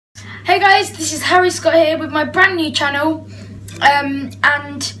Hey guys, this is Harry Scott here with my brand new channel,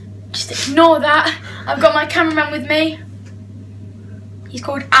 and just ignore that. I've got my cameraman with me. He's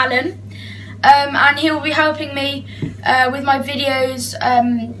called Alan, and he will be helping me with my videos,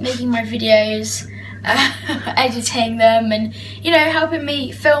 making my videos, editing them, and helping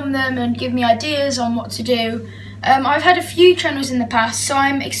me film them and give me ideas on what to do. I've had a few channels in the past, so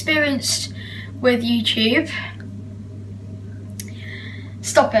I'm experienced with YouTube.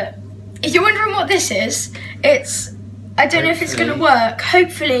 Stop it. If you're wondering what this is, I don't know if it's going to work.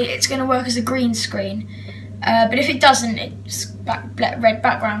 Hopefully it's going to work as a green screen. But if it doesn't, it's red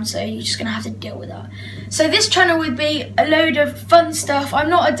background, so you're just going to have to deal with that. So this channel would be a load of fun stuff. I'm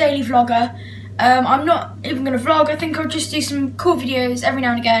not a daily vlogger. I'm not even going to vlog. I think I'll just do some cool videos every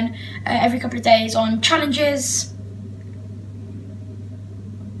now and again, every couple of days on challenges.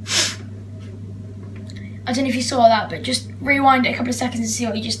 I don't know if you saw that, but just rewind it a couple of seconds and see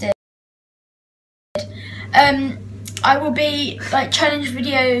what you just did. I will be like challenge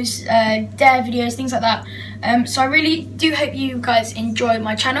videos, dare videos, things like that. So I really do hope you guys enjoy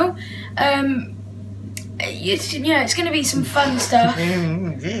my channel. It's going to be some fun stuff.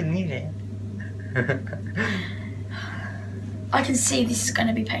 I can see this is going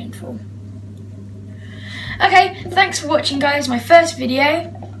to be painful. Okay, thanks for watching, guys. My first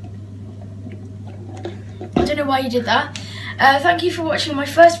video. I don't know why you did that. Thank you for watching my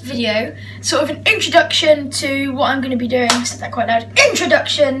first video, sort of an introduction to what I'm going to be doing. I said that quite loud.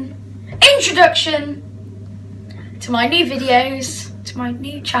 Introduction to my new videos, to my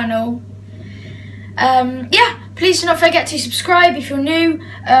new channel. Yeah, please do not forget to subscribe if you're new.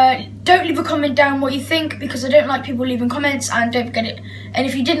 Don't leave a comment down what you think, because I don't like people leaving comments, and don't forget it. And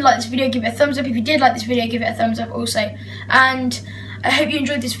if you didn't like this video, give it a thumbs up. If you did like this video, give it a thumbs up also. And I hope you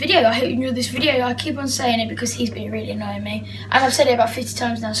enjoyed this video. I keep on saying it because he's been really annoying me. And I've said it about 50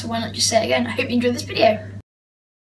 times now, so why not just say it again? I hope you enjoyed this video.